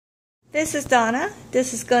This is Donna.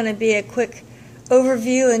 This is going to be a quick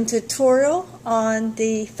overview and tutorial on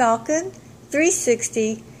the Falcon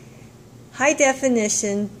 360 high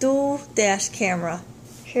definition dual dash camera.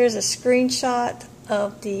 Here's a screenshot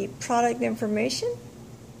of the product information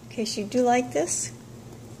in case you do like this.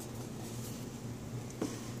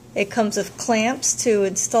 It comes with clamps to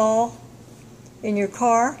install in your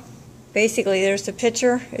car. Basically, there's the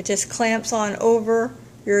picture. It just clamps on over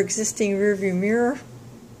your existing rearview mirror.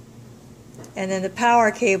 And then the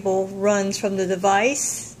power cable runs from the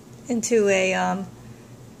device into a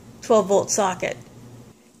 12-volt socket.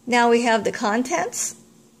 Now we have the contents,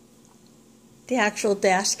 the actual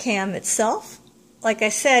dash cam itself. Like I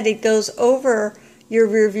said, it goes over your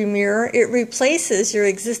rearview mirror. It replaces your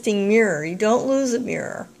existing mirror. You don't lose a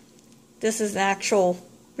mirror. This is an actual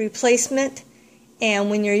replacement. And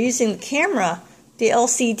when you're using the camera, the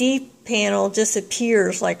LCD panel just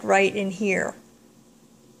appears like right in here.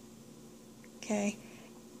 Okay,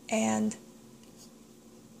 and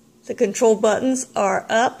the control buttons are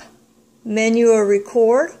up, menu or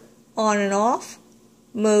record, on and off,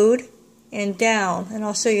 mode, and down. And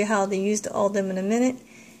I'll show you how to use all of them in a minute.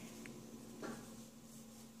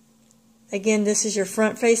 Again, this is your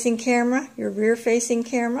front-facing camera, your rear-facing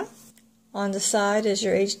camera. On the side is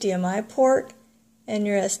your HDMI port and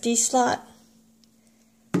your SD slot.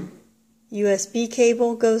 USB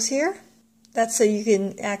cable goes here. That's so you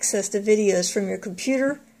can access the videos from your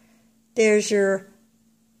computer. There's your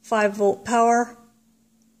 5-volt power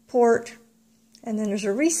port, and then there's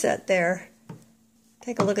a reset there.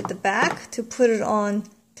 Take a look at the back to put it on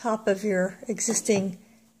top of your existing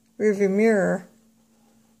rearview mirror.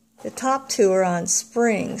 The top two are on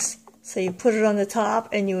springs, so you put it on the top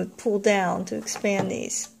and you would pull down to expand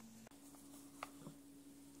these.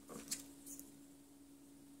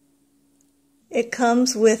 It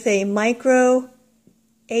comes with a micro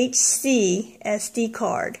HC SD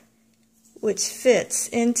card, which fits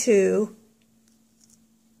into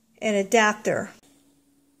an adapter.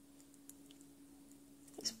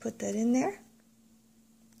 Just put that in there.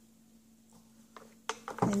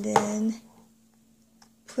 And then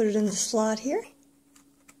put it in the slot here.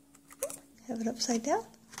 Have it upside down.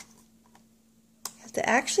 You have to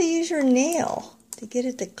actually use your nail to get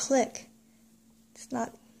it to click. It's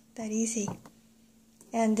not that easy.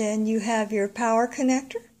 And then you have your power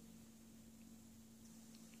connector.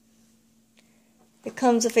 It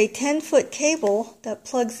comes with a 10-foot cable that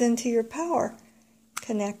plugs into your power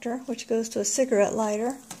connector, which goes to a cigarette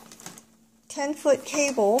lighter. 10-foot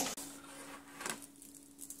cable.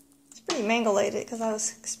 It's pretty mangulated because I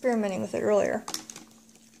was experimenting with it earlier.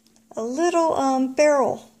 A little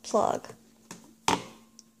barrel plug.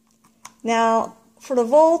 Now, for the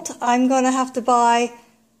volt, I'm going to have to buy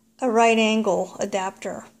a right angle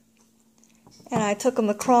adapter. And I took a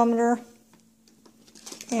micrometer,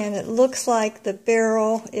 and it looks like the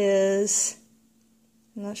barrel is,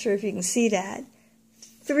 I'm not sure if you can see that,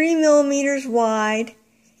 3 millimeters wide,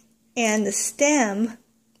 and the stem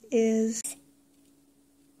is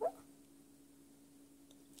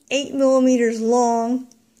 8 millimeters long.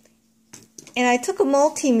 And I took a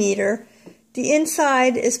multimeter. The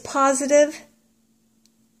inside is positive,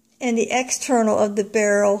 and the external of the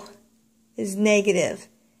barrel is negative.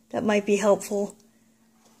 That might be helpful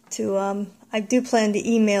to, I do plan to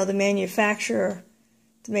email the manufacturer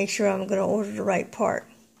to make sure I'm going to order the right part.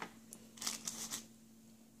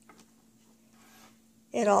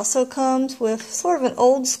 It also comes with sort of an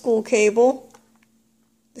old school cable,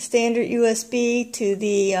 the standard USB to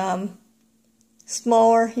the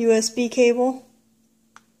smaller USB cable.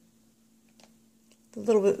 A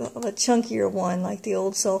little bit of a chunkier one like the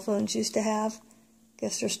old cell phones used to have.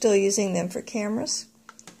 Guess they're still using them for cameras.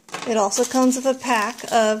 It also comes with a pack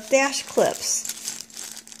of dash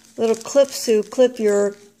clips. Little clips to clip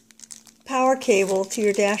your power cable to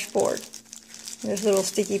your dashboard. There's little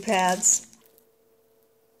sticky pads.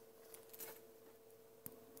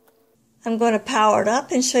 I'm going to power it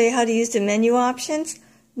up and show you how to use the menu options.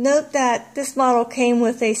 Note that this model came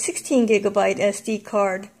with a 16 gigabyte SD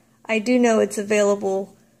card. I do know it's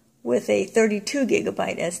available with a 32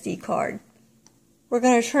 gigabyte SD card. We're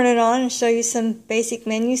going to turn it on and show you some basic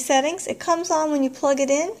menu settings. It comes on when you plug it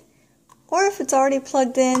in, or if it's already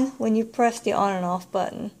plugged in, when you press the on and off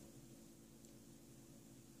button.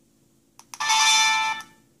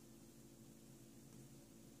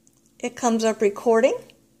 It comes up recording.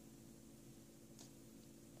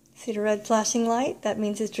 See the red flashing light? That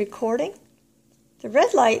means it's recording. The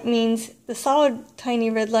red light means, the solid tiny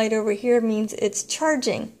red light over here means it's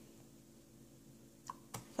charging.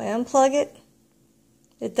 If I unplug it,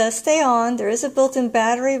 it does stay on. There is a built-in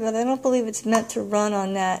battery, but I don't believe it's meant to run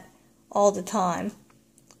on that all the time.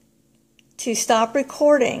 To stop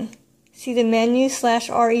recording, see the menu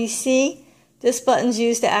 /REC? This button's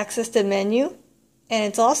used to access the menu, and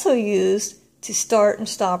it's also used to start and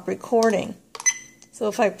stop recording. So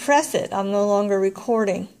if I press it, I'm no longer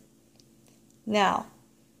recording. Now,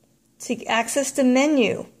 to access the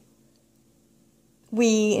menu,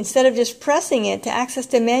 instead of just pressing it, to access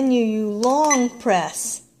the menu, you long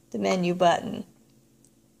press the menu button.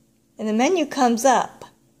 And the menu comes up,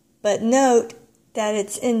 but note that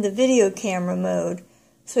it's in the video camera mode.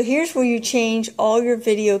 So here's where you change all your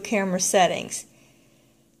video camera settings.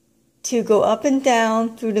 To go up and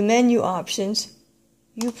down through the menu options,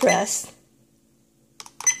 you press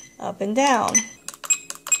up and down.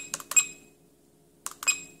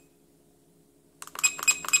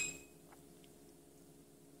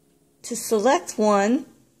 To select one,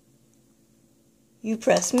 you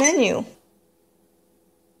press menu,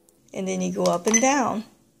 and then you go up and down.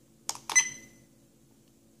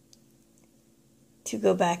 To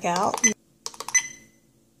go back out,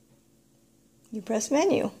 you press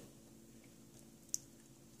menu.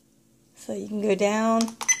 So you can go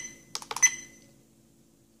down,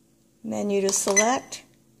 menu to select,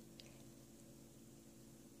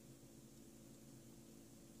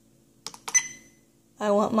 I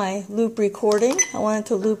want my loop recording. I want it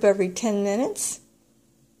to loop every 10 minutes.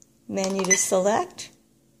 Menu to select.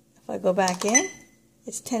 If I go back in,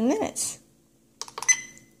 it's 10 minutes.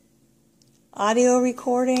 Audio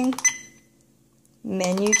recording.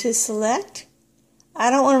 Menu to select. I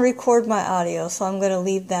don't want to record my audio, so I'm going to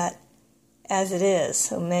leave that as it is.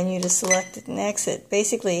 So menu to select and exit.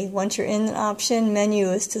 Basically, once you're in an option, menu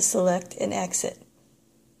is to select and exit.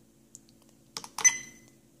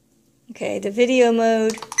 Okay, the video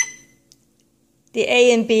mode, the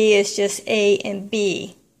A and B is just A and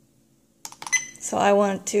B. So I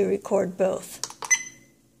want to record both.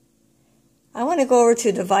 I want to go over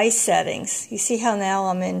to device settings. You see how now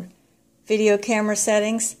I'm in video camera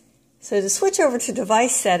settings? So to switch over to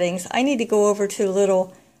device settings, I need to go over to the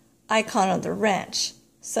little icon of the wrench.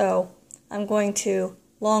 So I'm going to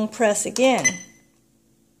long press again.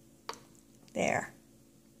 There.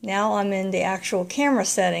 Now I'm in the actual camera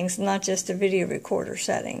settings, not just the video recorder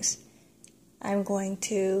settings. I'm going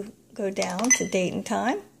to go down to date and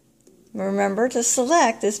time. Remember to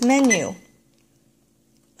select this menu.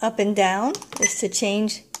 Up and down is to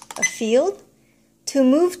change a field. To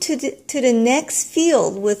move to the next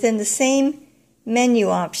field within the same menu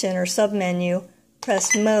option or submenu,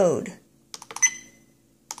 press mode.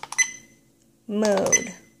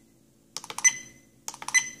 Mode.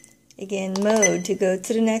 Again, mode to go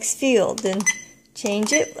to the next field. Then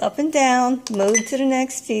change it up and down. Mode to the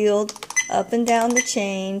next field. Up and down to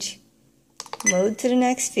change. Mode to the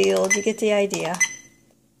next field. You get the idea.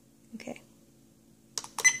 Okay.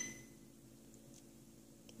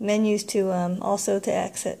 Menus to also to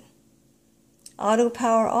exit. Auto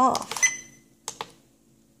power off.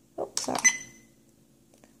 Oh, sorry.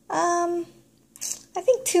 I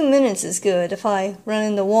think 2 minutes is good if I run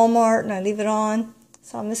into Walmart and I leave it on.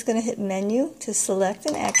 So I'm just going to hit menu to select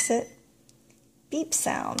and exit. Beep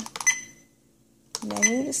sound.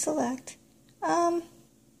 Menu to select. I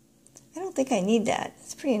don't think I need that.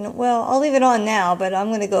 It's pretty, well, I'll leave it on now, but I'm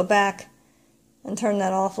going to go back and turn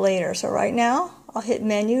that off later. So right now, I'll hit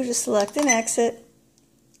menu to select and exit.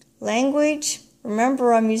 Language.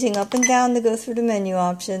 Remember, I'm using up and down to go through the menu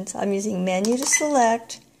options. I'm using menu to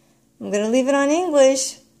select. I'm going to leave it on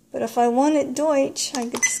English, but if I wanted Deutsch, I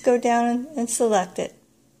could just go down and select it.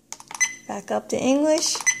 Back up to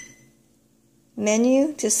English.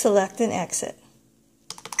 Menu to select and exit.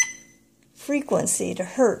 Frequency to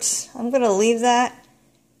hertz. I'm going to leave that.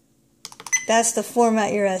 That's to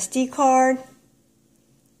format your SD card.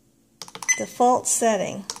 Default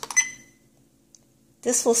setting.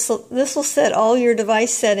 This will set all your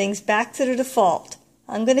device settings back to the default.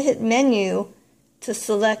 I'm going to hit menu to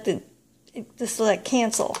select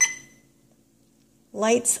cancel.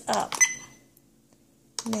 Lights up.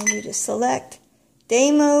 Menu to select.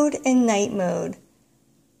 Day mode and night mode.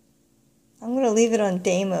 I'm going to leave it on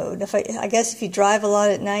day mode. I guess if you drive a lot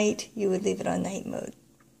at night, you would leave it on night mode.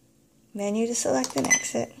 Menu to select and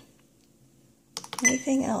exit.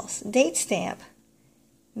 Anything else? Date stamp.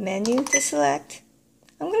 Menu to select.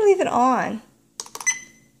 I'm going to leave it on.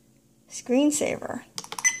 Screensaver.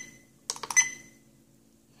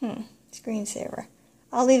 Screensaver.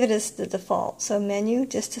 I'll leave it as the default. So menu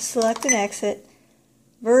just to select and exit.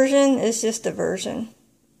 Version is just a version.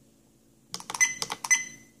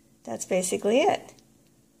 That's basically it.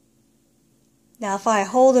 Now if I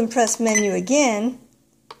hold and press menu again,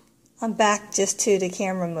 I'm back just to the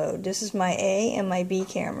camera mode. This is my A and my B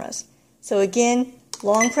cameras. So again,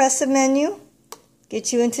 long press the menu,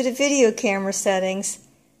 get you into the video camera settings,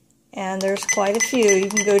 and there's quite a few. You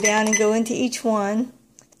can go down and go into each one.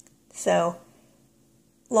 So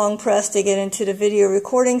long press to get into the video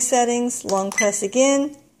recording settings, long press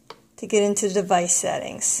again to get into the device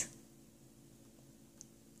settings.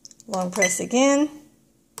 Long press again,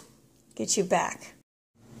 get you back.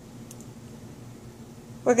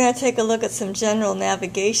 We're going to take a look at some general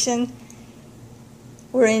navigation.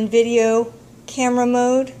 We're in video camera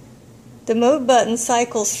mode. The mode button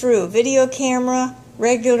cycles through video camera,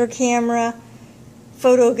 regular camera,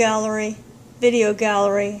 photo gallery, video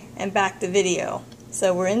gallery, and back to video.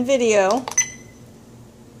 So we're in video,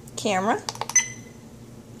 camera,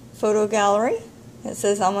 photo gallery. It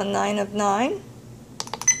says I'm on 9 of 9.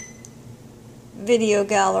 Video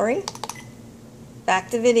gallery, back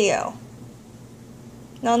to video.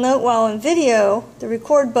 Now note, while in video, the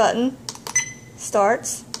record button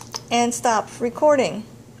starts and stops recording.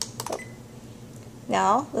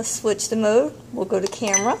 Now let's switch the mode. We'll go to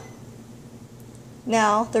camera.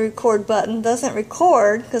 Now the record button doesn't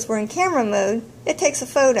record because we're in camera mode. It takes a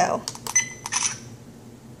photo.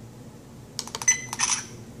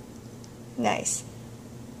 Nice.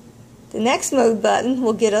 The next mode button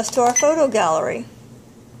will get us to our photo gallery.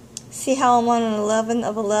 See how I'm on an 11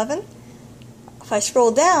 of 11? If I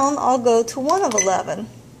scroll down, I'll go to 1 of 11.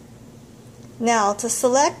 Now to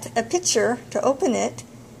select a picture, to open it,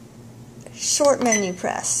 short menu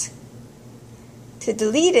press. To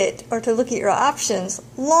delete it or to look at your options,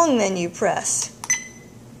 long menu press.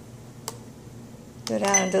 Go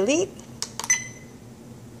down and delete.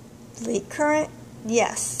 Delete current,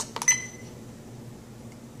 yes.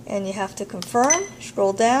 And you have to confirm,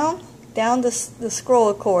 scroll down the scroll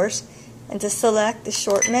of course, and to select the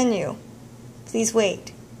short menu. Please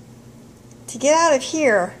wait. To get out of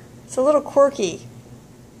here, it's a little quirky.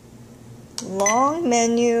 Long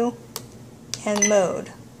menu and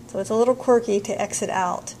mode. So it's a little quirky to exit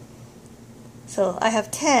out. So I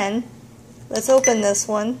have 10. Let's open this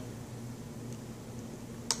one.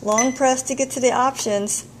 Long press to get to the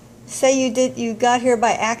options. Say you got here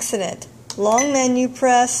by accident. Long menu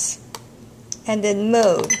press and then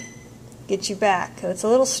mode. Get you back. So it's a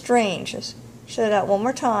little strange. Just show that one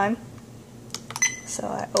more time. So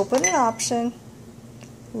I open an option.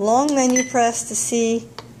 Long menu press to see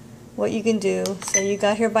what you can do. So you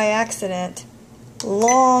got here by accident.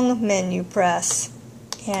 Long menu press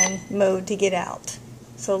and mode to get out.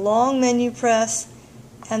 So long menu press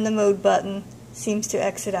and the mode button seems to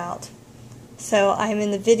exit out. So I'm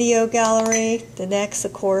in the video gallery. The next,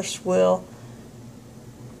 of course, will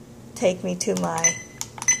take me to my,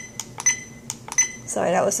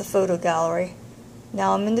 sorry, that was the photo gallery.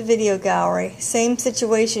 Now I'm in the video gallery. Same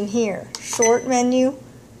situation here. Short menu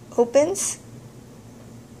opens.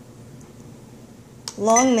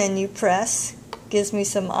 Long menu press gives me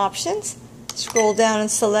some options. Scroll down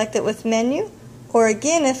and select it with menu. Or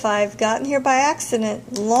again, if I've gotten here by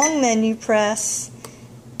accident, long menu press,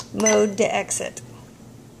 mode to exit.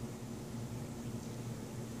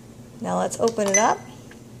 Now let's open it up.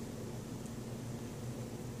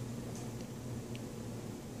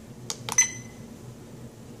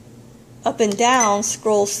 Up and down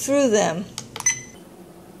scrolls through them.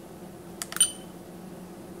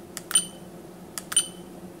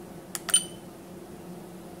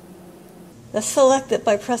 Let's select it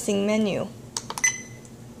by pressing menu.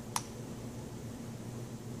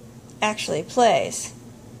 Actually plays.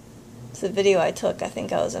 It's a video I took. I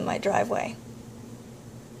think I was in my driveway.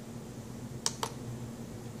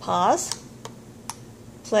 Pause.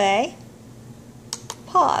 Play.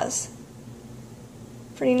 Pause.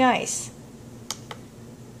 Pretty nice.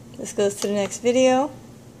 This goes to the next video.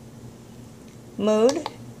 Mode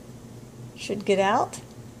should get out.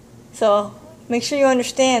 So make sure you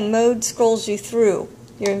understand mode scrolls you through.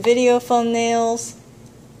 You're in video thumbnails,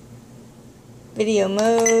 video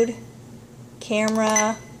mode,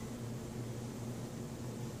 camera,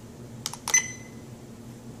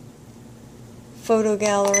 photo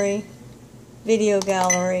gallery, video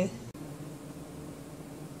gallery,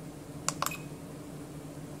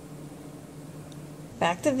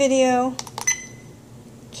 back to video,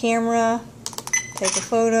 camera, take a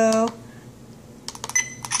photo.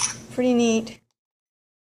 Pretty neat.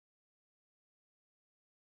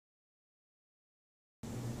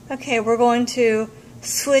 Okay, we're going to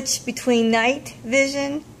switch between night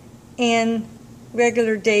vision and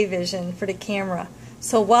regular day vision for the camera.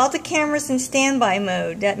 So while the camera's in standby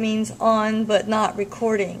mode, that means on but not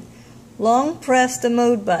recording, long press the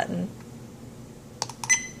mode button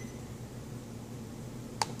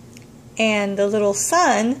and the little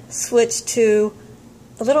sun switch to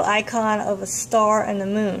a little icon of a star and the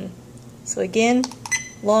moon. So again,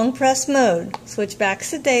 long press mode, switch back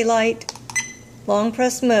to daylight, long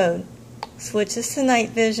press mode, switches to night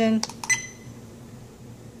vision,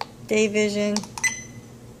 day vision,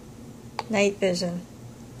 night vision.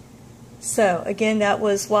 So again, that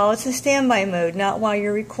was while it's in standby mode, not while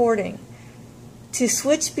you're recording. To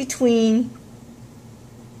switch between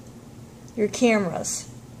your cameras,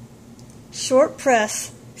 short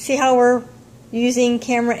press. See how we're using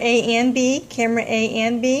camera A and B, camera A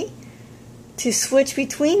and B? To switch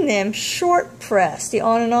between them, short press the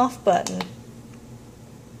on and off button.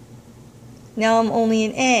 Now I'm only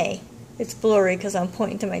in A. It's blurry because I'm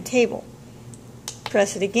pointing to my table.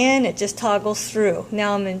 Press it again, it just toggles through.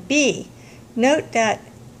 Now I'm in B. Note that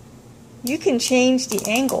you can change the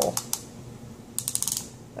angle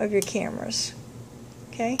of your cameras.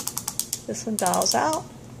 Okay? This one dials out,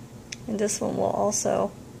 and this one will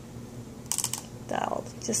also dial.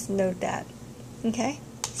 Just note that. Okay?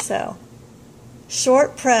 So,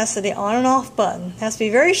 short press of the on and off button. It has to be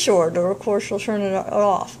very short, or of course you'll turn it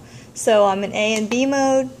off. So I'm in A and B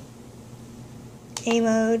mode, A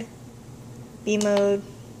mode, B mode.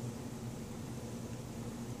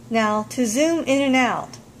 Now to zoom in and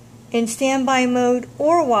out in standby mode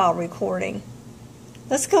or while recording,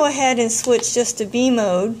 let's go ahead and switch just to B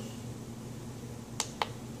mode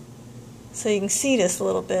so you can see this a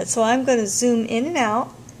little bit. So I'm going to zoom in and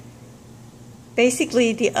out.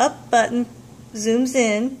 Basically the up button zooms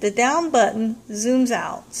in, the down button zooms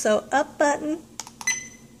out. So up button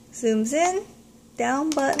zooms in, down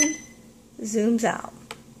button zooms out.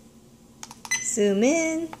 Zoom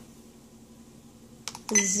in,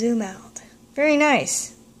 zoom out. Very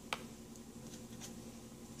nice.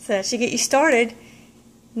 So that should get you started.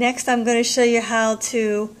 Next I'm going to show you how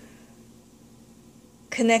to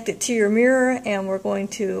connect it to your mirror, and we're going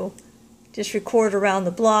to just record around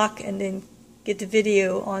the block and then get the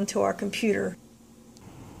video onto our computer.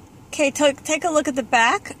 Okay, take a look at the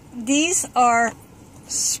back. These are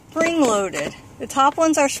spring-loaded. The top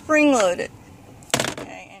ones are spring-loaded.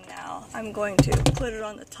 Okay, and now I'm going to put it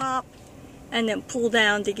on the top and then pull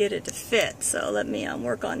down to get it to fit. So let me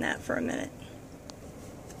work on that for a minute.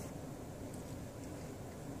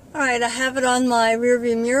 Alright, I have it on my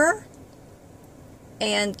rearview mirror,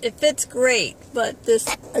 and it fits great, but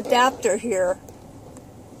this adapter here,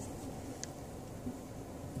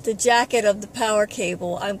 the jacket of the power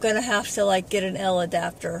cable, I'm going to have to get an L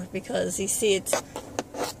adapter, because you see it's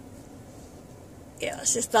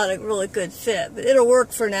just not a really good fit, but it'll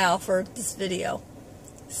work for now for this video.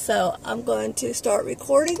 So I'm going to start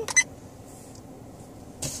recording.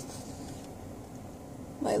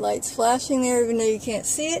 My light's flashing there even though you can't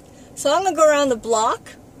see it. So I'm going to go around the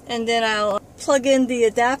block, and then I'll plug in the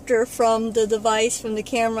adapter from the device, from the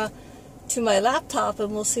camera, to my laptop,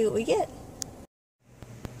 and we'll see what we get.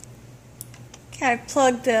 Okay, I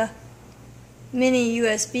plugged the mini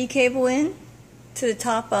USB cable in to the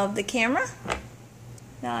top of the camera.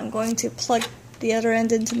 Now I'm going to plug the other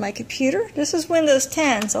end into my computer. This is Windows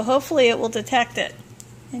 10, so hopefully it will detect it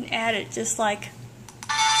and add it just like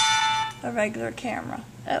a regular camera.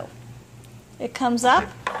 Oh, it comes up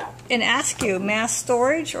and asks you, mass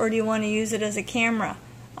storage, or do you want to use it as a camera?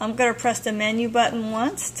 I'm going to press the menu button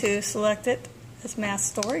once to select it as mass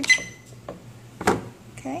storage.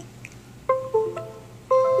 Okay.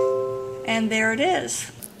 And there it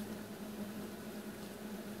is.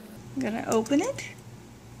 I'm going to open it.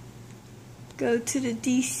 Go to the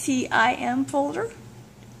DCIM folder.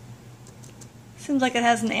 Seems like it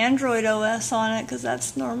has an Android OS on it, because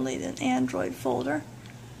that's normally an Android folder.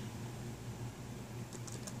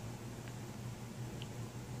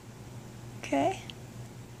 Okay.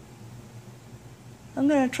 I'm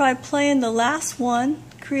going to try playing the last one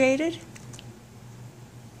created.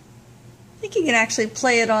 I think you can actually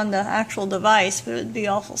play it on the actual device, but it would be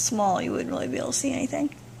awful small. You wouldn't really be able to see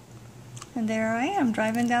anything. And there I am,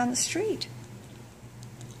 driving down the street.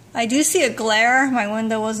 I do see a glare. My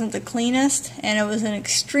window wasn't the cleanest, and it was an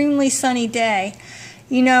extremely sunny day.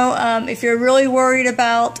 You know, if you're really worried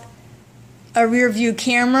about a rear view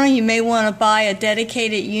camera, you may want to buy a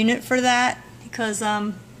dedicated unit for that, because I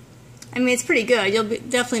mean, it's pretty good. You'll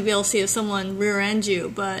definitely be able to see if someone rear ends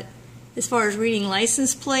you, but as far as reading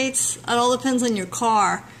license plates, it all depends on your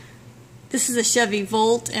car. This is a Chevy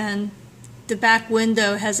Volt, and the back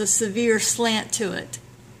window has a severe slant to it,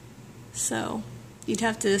 so you'd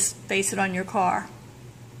have to just base it on your car.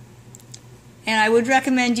 And I would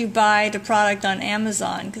recommend you buy the product on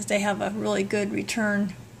Amazon, because they have a really good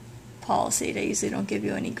return policy. They usually don't give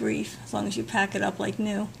you any grief as long as you pack it up like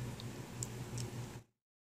new.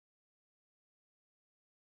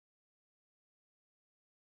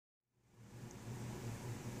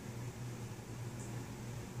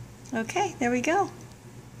 Okay, there we go.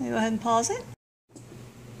 Let me go ahead and pause it.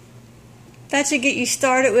 That should get you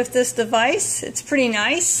started with this device. It's pretty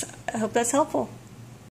nice. I hope that's helpful.